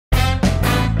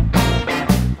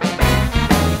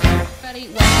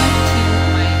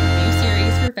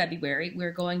February,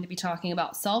 we're going to be talking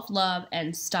about self-love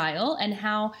and style and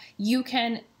how you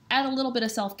can add a little bit of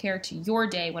self-care to your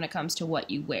day when it comes to what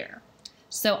you wear.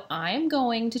 So I'm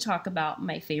going to talk about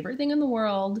my favorite thing in the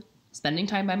world, spending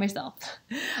time by myself.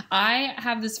 I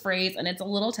have this phrase and it's a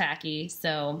little tacky,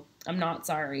 so I'm not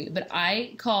sorry, but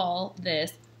I call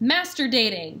this master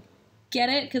dating. Get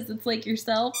it? Because it's like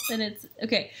yourself and it's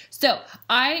okay. So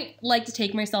I like to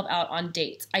take myself out on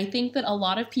dates. I think that a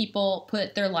lot of people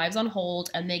put their lives on hold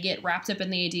and they get wrapped up in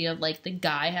the idea of like the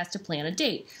guy has to plan a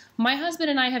date. My husband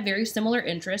and I have very similar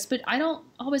interests, but I don't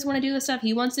always want to do the stuff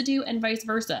he wants to do and vice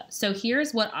versa. So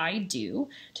here's what I do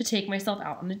to take myself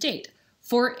out on a date.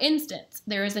 For instance,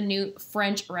 there is a new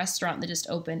French restaurant that just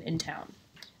opened in town.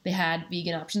 They had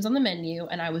vegan options on the menu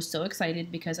and I was so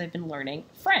excited because I've been learning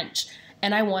French.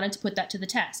 And I wanted to put that to the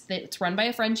test. It's run by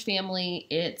a French family.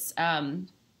 It's,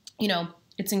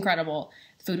 it's incredible.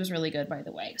 The food was really good, by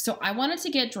the way. So I wanted to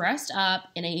get dressed up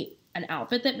in an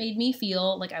outfit that made me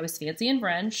feel like I was fancy and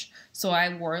French. So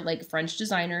I wore like French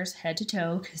designers head to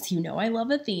toe because I love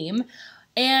a theme.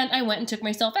 And I went and took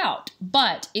myself out.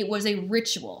 But it was a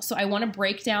ritual. So I want to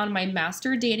break down my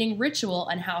master dating ritual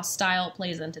and how style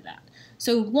plays into that.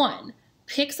 So 1,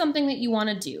 pick something that you want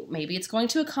to do. Maybe it's going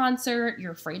to a concert,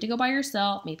 you're afraid to go by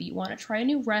yourself, maybe you want to try a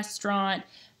new restaurant,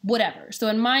 whatever. So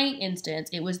in my instance,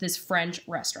 it was this French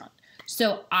restaurant.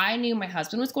 So I knew my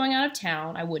husband was going out of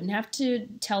town. I wouldn't have to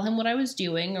tell him what I was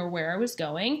doing or where I was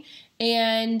going.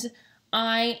 And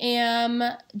I am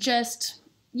just,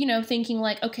 thinking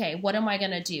like, okay, what am I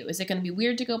going to do? Is it going to be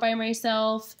weird to go by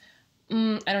myself?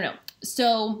 I don't know.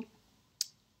 So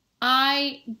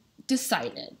I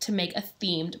decided to make a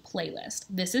themed playlist.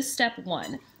 This is step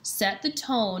 1. Set the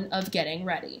tone of getting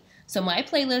ready. So my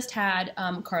playlist had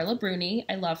Carla Bruni.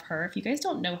 I love her. If you guys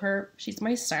don't know her, she's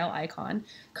my style icon.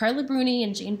 Carla Bruni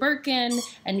and Jane Birkin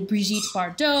and Brigitte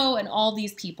Bardot and all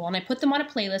these people. And I put them on a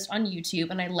playlist on YouTube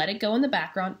and I let it go in the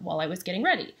background while I was getting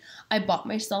ready. I bought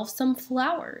myself some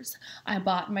flowers. I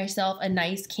bought myself a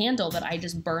nice candle that I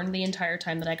just burned the entire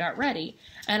time that I got ready.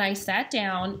 And I sat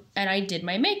down and I did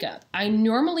my makeup. I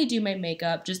normally do my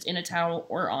makeup just in a towel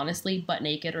or honestly butt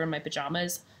naked or in my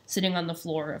pajamas, sitting on the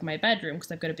floor of my bedroom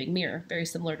because I've got a big mirror, very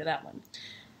similar to that one.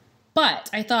 But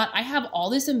I thought I have all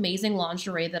this amazing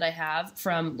lingerie that I have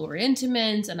from Laura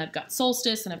Intimate, and I've got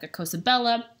Solstice, and I've got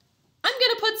Cosabella. I'm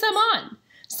going to put some on.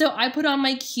 So I put on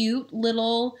my cute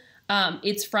little,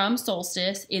 it's from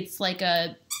Solstice. It's like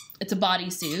it's a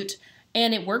bodysuit,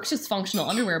 and it works as functional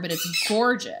underwear, but it's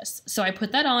gorgeous. So I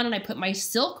put that on, and I put my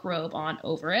silk robe on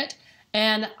over it,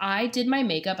 and I did my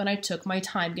makeup, and I took my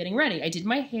time getting ready. I did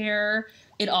my hair.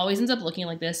 It always ends up looking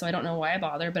like this, so I don't know why I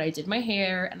bother, but I did my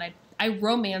hair, and I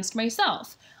romanced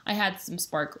myself. I had some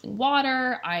sparkling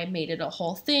water, I made it a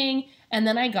whole thing, and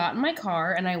then I got in my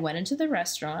car, and I went into the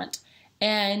restaurant,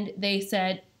 and they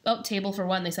said, oh, table for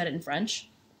one, they said it in French,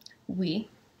 oui.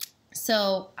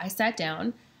 So I sat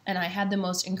down, and I had the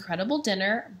most incredible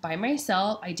dinner by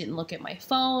myself. I didn't look at my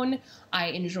phone. I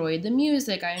enjoyed the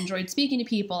music. I enjoyed speaking to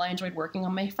people. I enjoyed working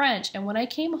on my French. And when I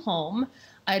came home,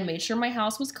 I had made sure my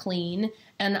house was clean,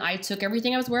 and I took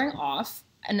everything I was wearing off.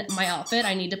 And my outfit,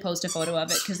 I need to post a photo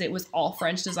of it because it was all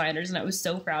French designers, and I was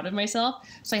so proud of myself.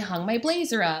 So I hung my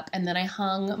blazer up, and then I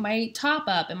hung my top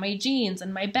up, and my jeans,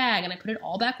 and my bag, and I put it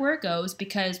all back where it goes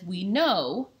because we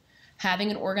know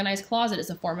having an organized closet is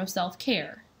a form of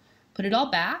self-care. Put it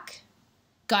all back,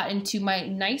 got into my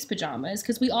nice pajamas,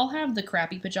 because we all have the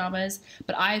crappy pajamas,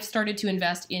 but I've started to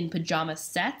invest in pajama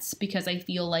sets because I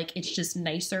feel like it's just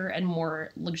nicer and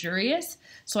more luxurious.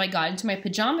 So I got into my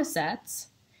pajama sets,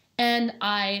 and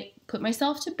I put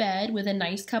myself to bed with a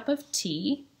nice cup of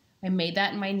tea. I made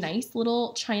that in my nice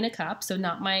little china cup, so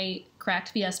not my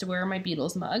cracked Fiestaware or my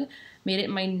Beatles mug. Made it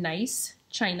in my nice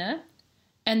china,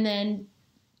 and then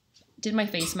did my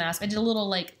face mask. I did a little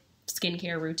like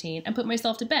skincare routine and put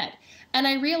myself to bed. And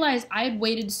I realized I had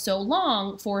waited so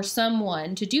long for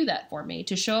someone to do that for me,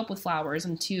 to show up with flowers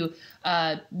and to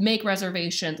make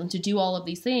reservations and to do all of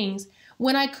these things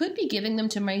when I could be giving them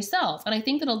to myself. And I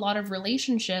think that a lot of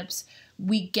relationships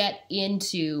we get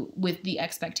into with the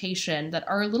expectation that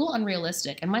are a little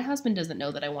unrealistic. And my husband doesn't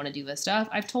know that I want to do this stuff.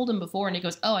 I've told him before and he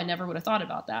goes, oh, I never would have thought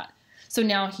about that. So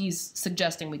now he's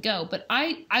suggesting we go. But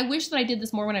I wish that I did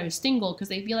this more when I was single because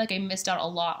I feel like I missed out a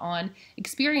lot on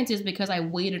experiences because I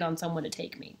waited on someone to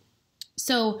take me.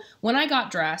 So when I got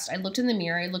dressed, I looked in the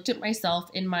mirror, I looked at myself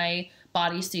in my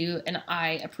bodysuit, and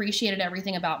I appreciated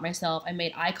everything about myself. I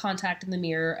made eye contact in the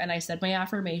mirror, and I said my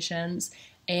affirmations,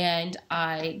 and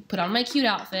I put on my cute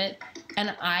outfit,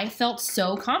 and I felt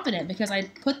so confident because I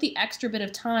put the extra bit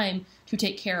of time to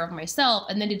take care of myself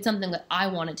and then did something that I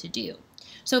wanted to do.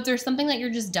 So if there's something that you're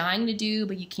just dying to do,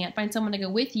 but you can't find someone to go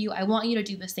with you, I want you to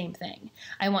do the same thing.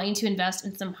 I want you to invest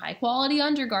in some high quality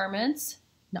undergarments,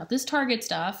 not this Target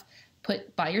stuff.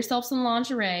 Buy yourself some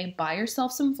lingerie, buy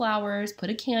yourself some flowers, put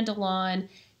a candle on,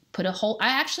 I'm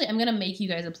going to make you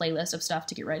guys a playlist of stuff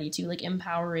to get ready to, like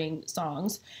empowering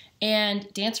songs,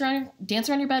 and dance around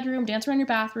your bedroom, dance around your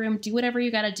bathroom, do whatever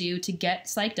you got to do to get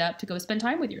psyched up to go spend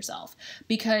time with yourself,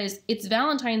 because it's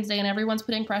Valentine's Day and everyone's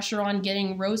putting pressure on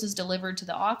getting roses delivered to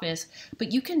the office,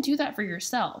 but you can do that for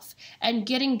yourself. And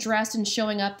getting dressed and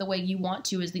showing up the way you want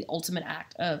to is the ultimate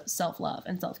act of self-love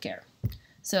and self-care.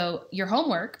 So your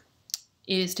homework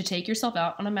is to take yourself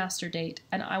out on a master date,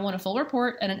 and I want a full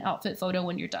report and an outfit photo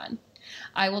when you're done.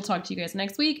 I will talk to you guys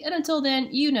next week, and until then,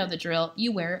 you know the drill.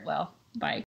 You wear it well. Bye.